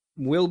we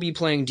will be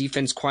playing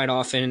defense quite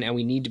often and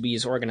we need to be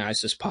as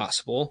organized as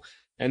possible.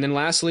 And then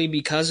lastly,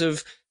 because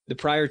of the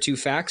prior two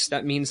facts,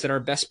 that means that our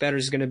best bet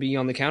is going to be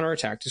on the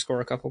counterattack to score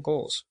a couple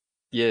goals.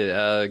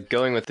 Yeah,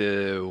 going with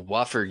the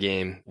Watford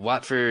game,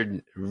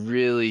 Watford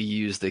really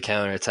used the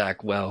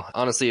counterattack well.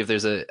 Honestly, if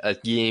there's a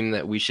game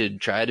that we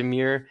should try to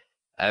mirror,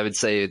 I would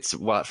say it's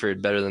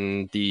Watford better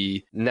than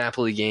the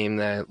Napoli game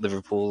that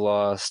Liverpool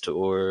lost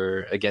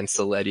or against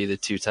Atleti the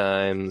two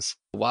times.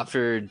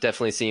 Watford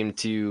definitely seemed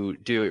to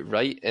do it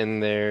right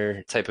in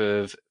their type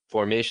of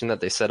formation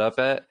that they set up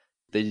at.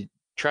 They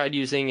tried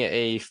using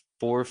a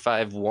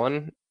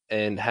 4-5-1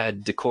 and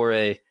had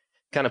Decore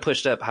kind of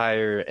pushed up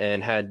higher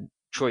and had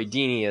Troy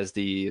Deeney as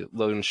the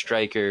lone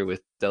striker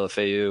with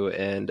Deulofeu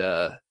and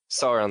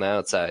Sarr on the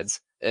outsides.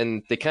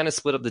 And they kind of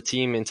split up the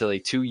team into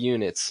like two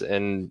units,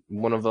 and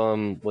one of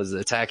them was the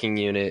attacking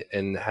unit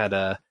and had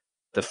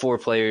the four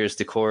players,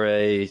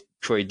 Decore,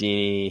 Troy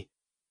Deeney,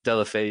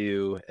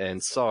 Deulofeu,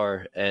 and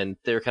Sarr, and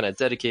they were kind of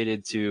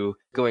dedicated to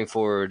going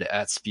forward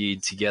at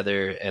speed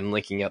together and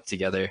linking up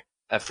together.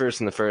 At first,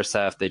 in the first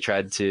half, they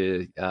tried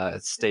to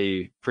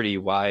stay pretty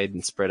wide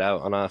and spread out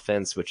on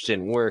offense, which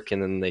didn't work,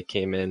 and then they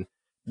came in,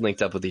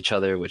 linked up with each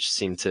other, which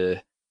seemed to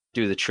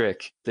do the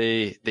trick.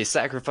 They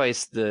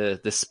sacrificed the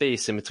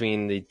space in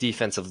between the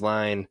defensive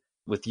line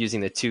with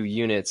using the two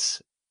units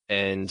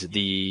and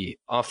the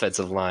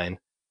offensive line,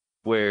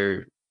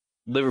 where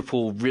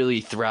Liverpool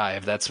really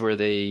thrive. That's where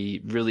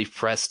they really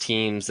press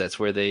teams. That's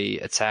where they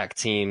attack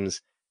teams,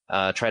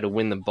 try to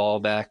win the ball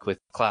back with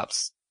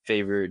Klopp's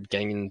favored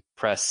gang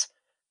press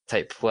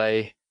type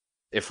play.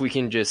 If we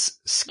can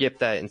just skip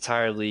that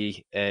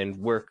entirely and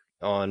work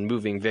on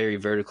moving very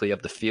vertically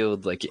up the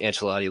field like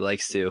Ancelotti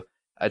likes to,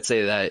 I'd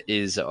say that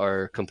is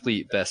our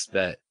complete best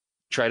bet.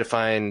 Try to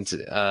find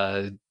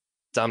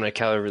Dominic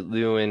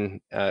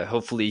Calvert-Lewin.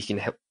 Hopefully he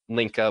can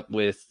link up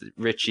with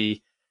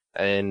Richie.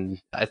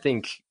 And I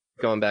think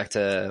going back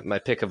to my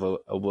pick of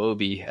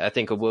Iwobi, I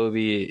think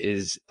Iwobi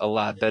is a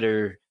lot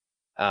better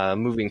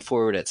moving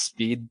forward at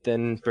speed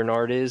than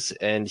Bernard is.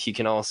 And he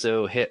can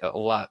also hit a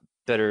lot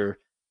better,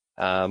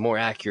 more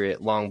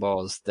accurate long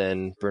balls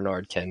than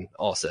Bernard can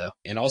also.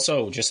 And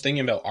also just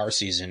thinking about our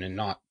season and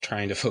not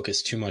trying to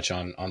focus too much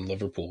on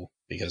Liverpool,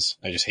 because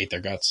I just hate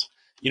their guts.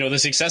 the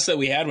success that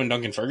we had when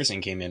Duncan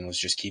Ferguson came in was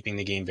just keeping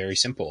the game very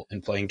simple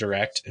and playing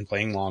direct and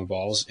playing long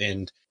balls.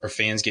 And our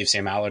fans gave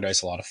Sam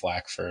Allardyce a lot of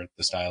flack for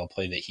the style of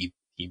play that he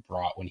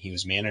brought when he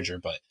was manager,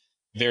 but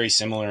very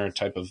similar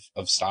type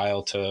of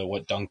style to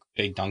what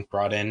Big Dunk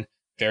brought in.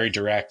 Very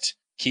direct,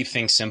 keep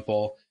things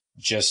simple,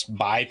 just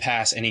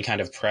bypass any kind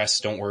of press.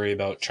 Don't worry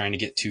about trying to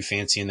get too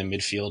fancy in the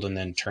midfield and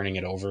then turning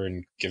it over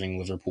and giving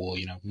Liverpool,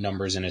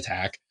 numbers in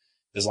attack.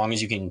 As long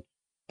as you can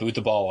boot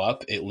the ball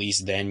up, at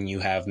least then you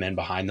have men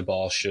behind the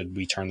ball should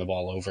we turn the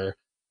ball over,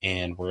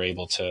 and we're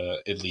able to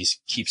at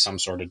least keep some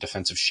sort of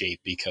defensive shape.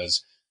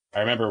 Because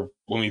I remember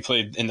when we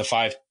played in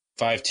the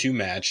 5-2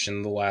 match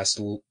in the last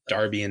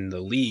derby in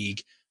the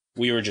league,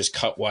 we were just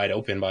cut wide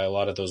open by a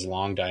lot of those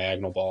long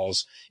diagonal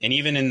balls. And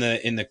even in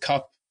the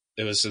cup,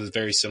 it was a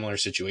very similar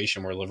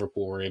situation where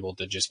Liverpool were able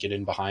to just get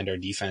in behind our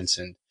defense.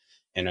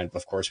 And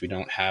of course, we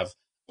don't have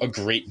a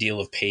great deal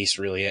of pace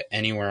really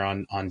anywhere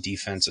on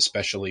defense,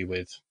 especially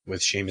with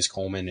Seamus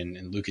Coleman,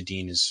 and Luka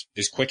Dean is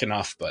quick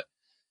enough, but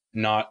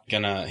not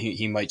gonna,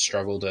 he might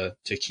struggle to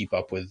keep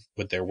up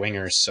with their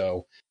wingers.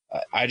 So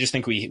I just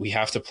think we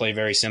have to play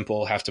very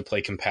simple, have to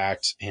play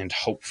compact, and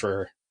hope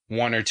for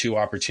one or two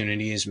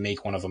opportunities,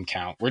 make one of them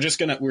count. We're just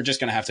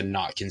gonna have to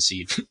not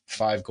concede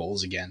 5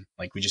 goals again.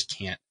 Like, we just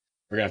can't.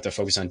 We're gonna have to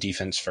focus on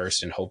defense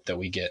first and hope that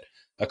we get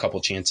a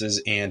couple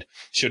chances. And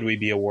should we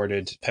be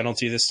awarded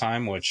penalty this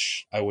time,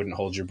 which I wouldn't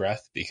hold your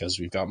breath, because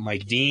we've got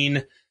Mike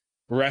Dean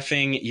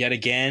reffing yet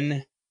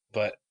again.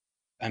 But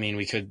I mean,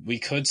 we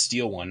could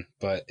steal one,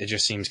 but it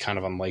just seems kind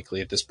of unlikely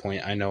at this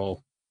point. I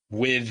know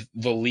with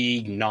the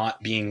league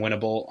not being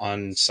winnable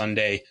on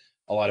Sunday,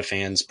 a lot of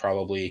fans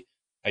probably,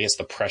 I guess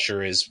the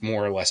pressure is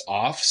more or less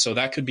off. So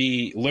that could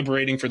be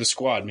liberating for the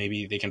squad.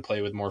 Maybe they can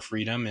play with more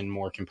freedom and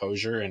more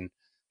composure, and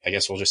I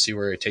guess we'll just see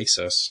where it takes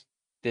us.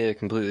 Yeah,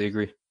 completely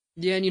agree.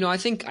 Yeah, and I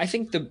think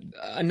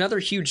another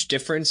huge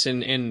difference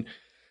in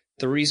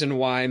the reason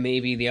why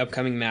maybe the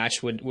upcoming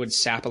match would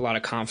sap a lot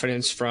of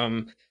confidence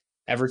from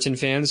Everton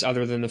fans,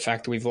 other than the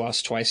fact that we've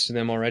lost twice to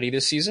them already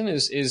this season,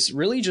 is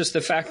really just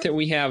the fact that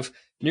we have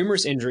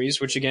numerous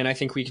injuries, which again I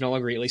think we can all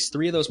agree at least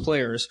 3 of those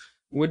players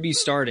would be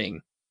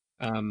starting,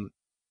 no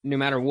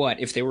matter what,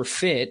 if they were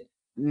fit.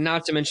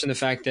 Not to mention the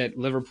fact that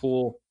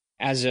Liverpool,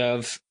 as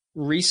of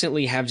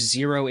recently, have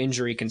 0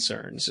 injury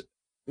concerns,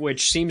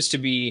 which seems to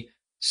be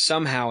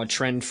somehow a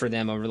trend for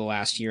them over the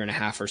last year and a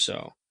half or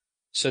so.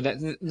 So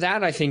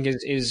that I think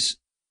is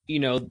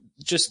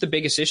just the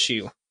biggest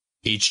issue.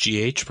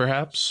 HGH,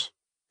 perhaps?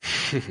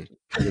 Could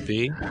it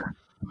be?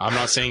 I'm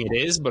not saying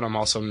it is, but I'm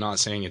also not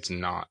saying it's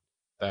not.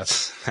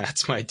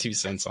 That's my 2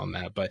 cents on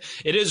that. But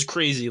it is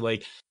crazy.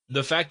 Like,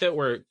 the fact that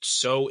we're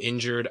so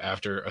injured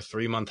after a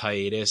 3-month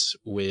hiatus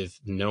with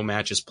no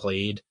matches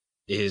played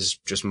is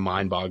just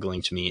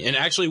mind-boggling to me. And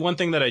actually, one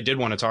thing that I did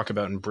want to talk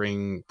about and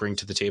bring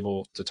to the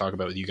table to talk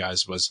about with you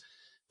guys was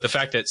the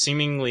fact that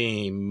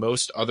seemingly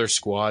most other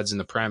squads in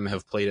the Prem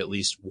have played at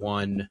least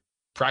one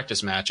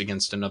practice match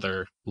against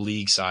another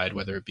league side,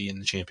 whether it be in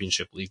the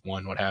Championship, League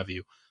One, what have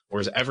you.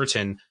 Whereas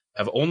Everton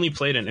have only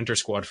played an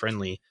inter-squad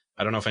friendly.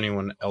 I don't know if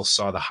anyone else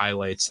saw the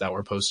highlights that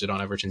were posted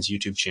on Everton's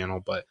YouTube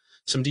channel, but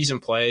some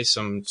decent play,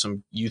 some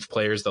youth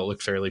players that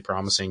look fairly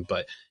promising.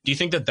 But do you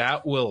think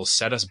that will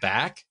set us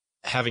back,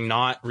 having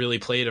not really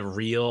played a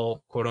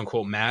real quote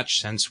unquote match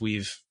since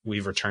we've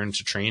returned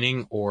to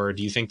training? Or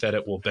do you think that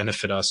it will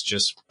benefit us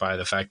just by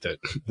the fact that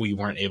we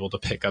weren't able to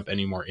pick up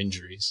any more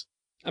injuries?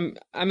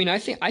 I mean, I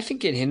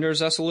think it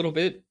hinders us a little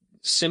bit,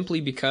 simply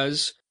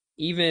because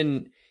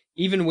even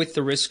with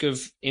the risk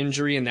of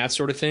injury and that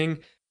sort of thing,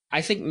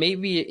 I think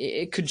maybe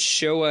it could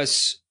show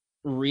us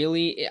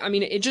really, I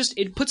mean,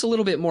 it puts a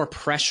little bit more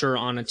pressure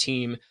on a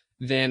team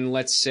than,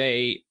 let's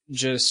say,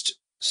 just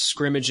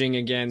scrimmaging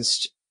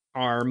against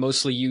our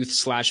mostly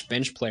youth /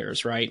 bench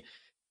players, right?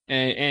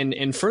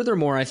 And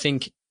furthermore, I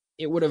think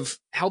it would have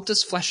helped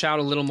us flesh out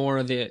a little more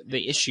of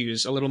the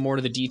issues, a little more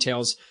of the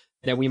details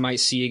that we might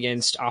see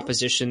against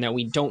opposition that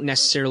we don't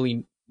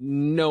necessarily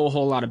know a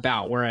whole lot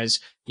about. Whereas,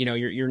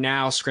 you're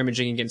now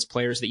scrimmaging against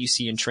players that you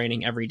see in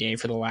training every day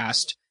for the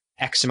last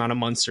X amount of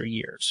months or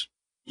years.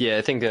 Yeah,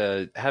 I think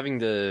having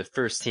the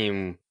first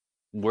team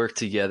work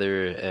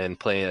together and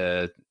play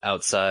a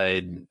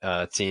outside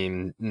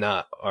team,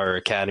 not our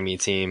academy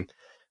team,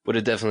 would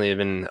have definitely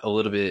been a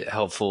little bit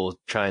helpful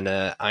trying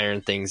to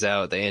iron things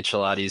out. The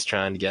Ancelotti's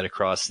trying to get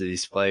across to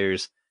these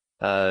players.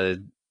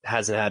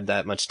 Hasn't had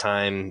that much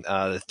time.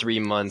 The 3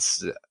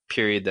 months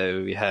period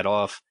that we had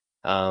off,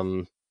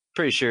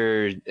 pretty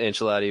sure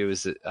Ancelotti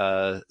was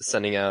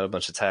sending out a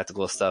bunch of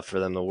tactical stuff for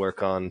them to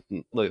work on,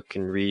 look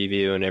and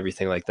review and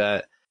everything like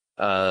that.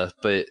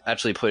 But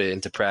actually put it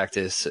into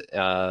practice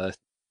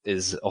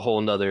is a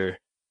whole nother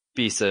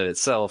beast of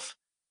itself.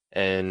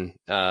 And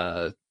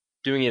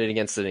doing it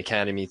against an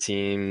academy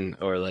team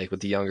or like with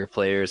the younger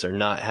players, or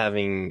not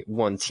having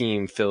one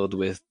team filled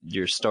with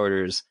your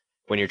starters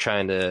when you're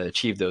trying to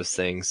achieve those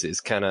things is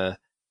kind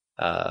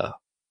of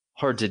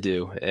hard to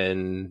do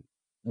and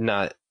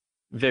not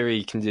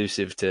very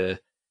conducive to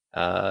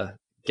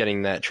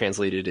getting that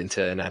translated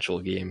into an actual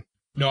game.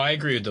 No, I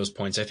agree with those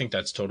points. I think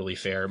that's totally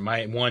fair.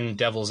 My one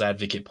devil's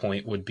advocate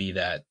point would be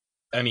that,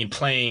 I mean,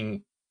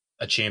 playing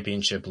a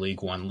championship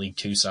League One, League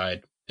Two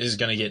side is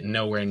going to get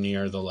nowhere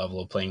near the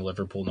level of playing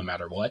Liverpool no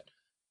matter what.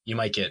 You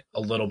might get a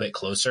little bit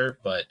closer,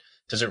 but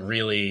does it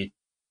really,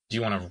 do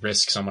you want to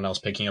risk someone else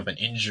picking up an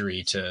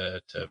injury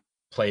to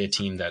play a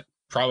team that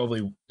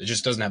probably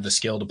just doesn't have the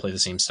skill to play the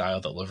same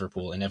style that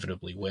Liverpool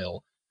inevitably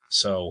will?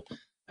 So,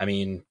 I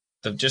mean,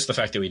 just the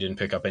fact that we didn't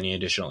pick up any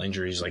additional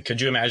injuries, like,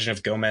 could you imagine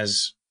if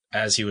Gomez,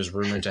 as he was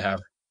rumored to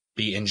have,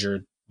 be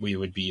injured, we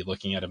would be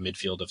looking at a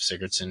midfield of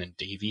Sigurdsson and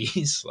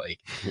Davies? Like,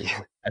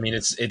 Yeah. I mean,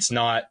 it's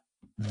not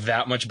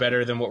that much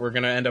better than what we're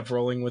going to end up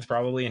rolling with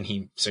probably, and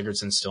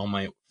Sigurdsson still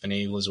might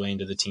finagle his way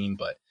into the team,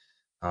 but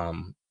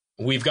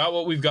we've got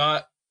what we've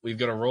got. We've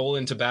got to roll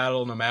into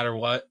battle no matter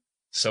what.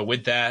 So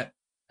with that,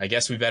 I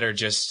guess we better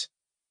just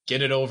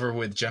get it over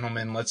with,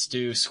 gentlemen. Let's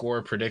do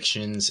score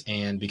predictions,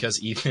 and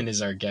because Ethan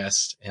is our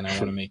guest, and I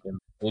want to make him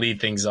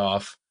lead things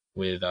off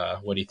with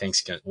what he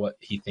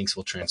thinks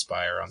will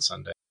transpire on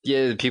Sunday.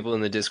 Yeah, the people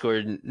in the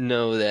Discord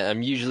know that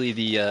I'm usually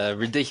the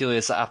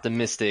ridiculous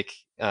optimistic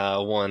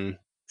one,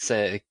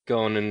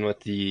 going in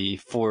with the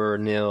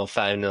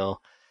 4-0,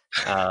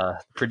 5-0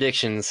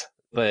 predictions.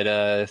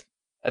 But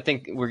I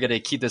think we're going to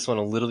keep this one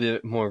a little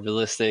bit more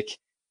realistic.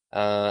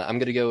 I'm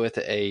going to go with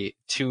a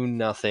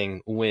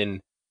 2-0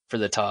 win for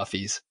the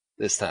Toffees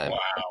this time.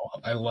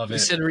 Wow, I love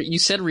it. You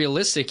said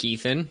realistic,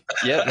 Ethan.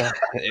 Yep.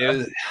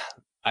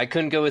 I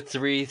couldn't go with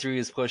 3. 3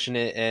 was pushing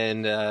it,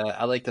 and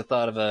I like the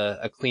thought of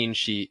a clean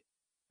sheet.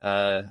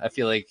 I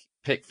feel like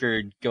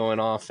Pickford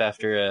going off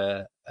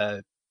after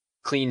a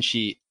clean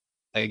sheet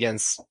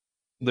against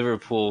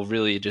Liverpool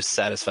really just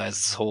satisfies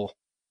this whole.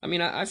 I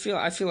mean, I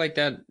feel like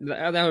that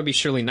would be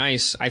surely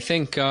nice. I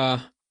think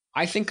I'm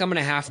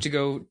gonna have to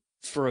go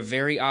for a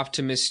very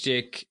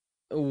optimistic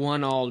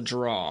 1-1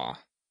 draw.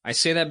 I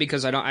say that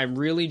because I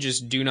really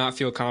just do not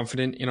feel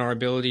confident in our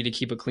ability to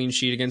keep a clean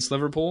sheet against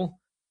Liverpool.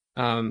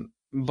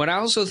 But I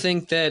also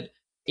think that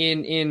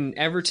in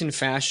Everton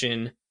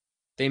fashion,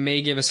 they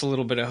may give us a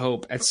little bit of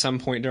hope at some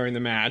point during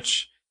the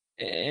match.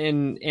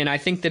 And I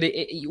think that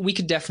we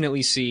could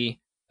definitely see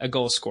a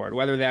goal scored,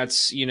 whether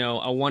that's, a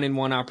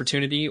 1-in-1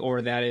 opportunity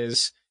or that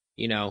is,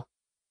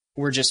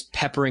 we're just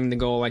peppering the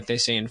goal like they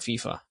say in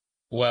FIFA.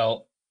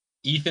 Well,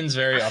 Ethan's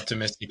very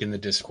optimistic in the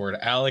Discord.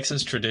 Alex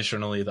is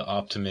traditionally the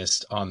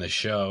optimist on the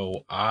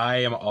show. I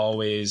am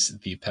always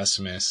the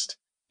pessimist.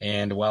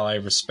 And while I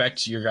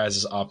respect your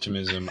guys'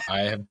 optimism,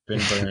 I have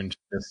been burned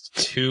just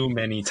too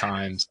many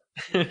times.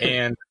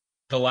 And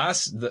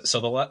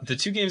the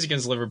 2 games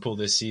against Liverpool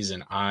this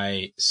season,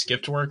 I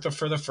skipped work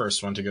for the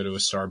first one to go to a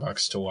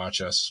Starbucks to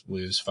watch us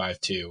lose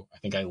 5-2. I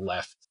think I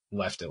left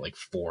at like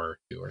 4-2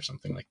 or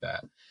something like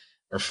that,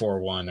 or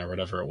 4-1 or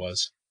whatever it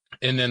was.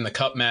 And then the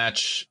cup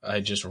match,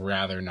 I'd just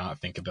rather not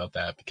think about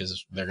that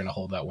because they're going to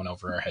hold that one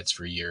over our heads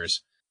for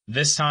years.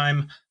 This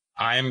time,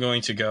 I am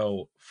going to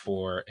go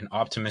for an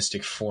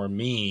optimistic, for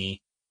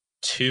me,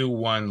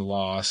 2-1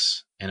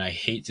 loss. And I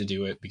hate to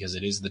do it because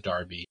it is the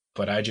derby,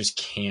 but I just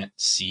can't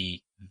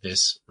see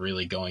this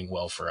really going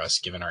well for us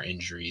given our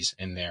injuries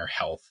and their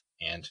health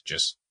and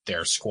just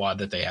their squad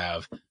that they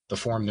have, the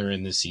form they're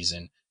in this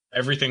season,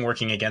 everything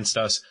working against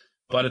us.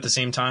 But at the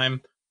same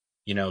time,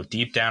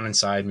 deep down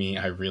inside me,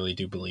 I really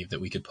do believe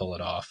that we could pull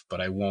it off,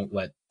 but I won't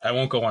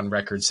go on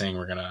record saying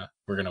we're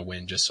going to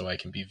win just so I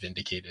can be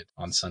vindicated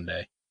on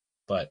Sunday.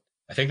 But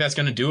I think that's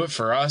going to do it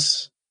for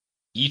us.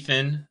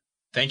 Ethan,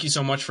 thank you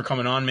so much for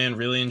coming on, man.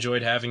 Really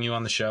enjoyed having you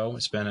on the show.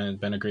 It's been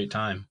a great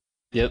time.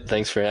 Yep.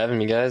 Thanks for having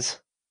me, guys.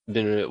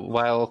 Been a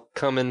while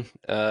coming.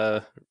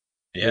 Really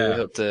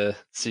hope to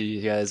see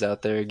you guys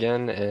out there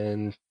again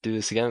and do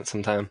this again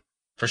sometime.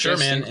 For sure,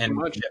 man. And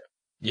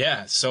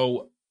yeah,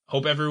 so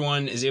hope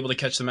everyone is able to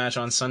catch the match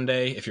on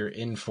Sunday. If you're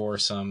in for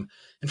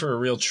a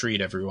real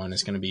treat, everyone,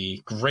 it's going to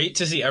be great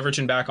to see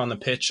Everton back on the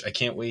pitch. I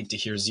can't wait to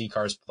hear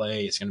Z-Cars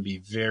play. It's going to be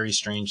very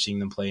strange seeing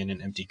them play in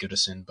an empty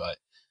Goodison, but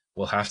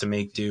we'll have to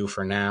make do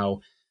for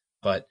now.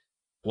 But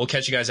we'll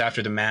catch you guys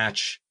after the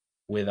match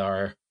with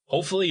our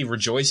hopefully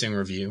rejoicing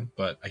review,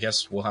 but I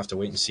guess we'll have to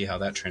wait and see how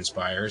that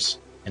transpires.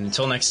 And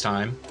until next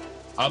time,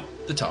 up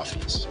the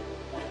Toffees.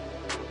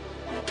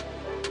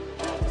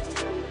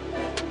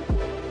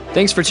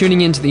 Thanks for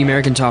tuning in to the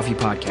American Toffee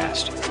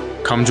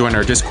Podcast. Come join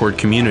our Discord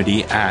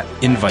community at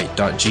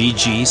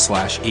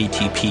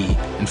invite.gg/ATP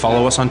and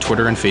follow us on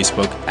Twitter and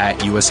Facebook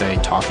at USA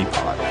Toffee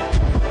Pod.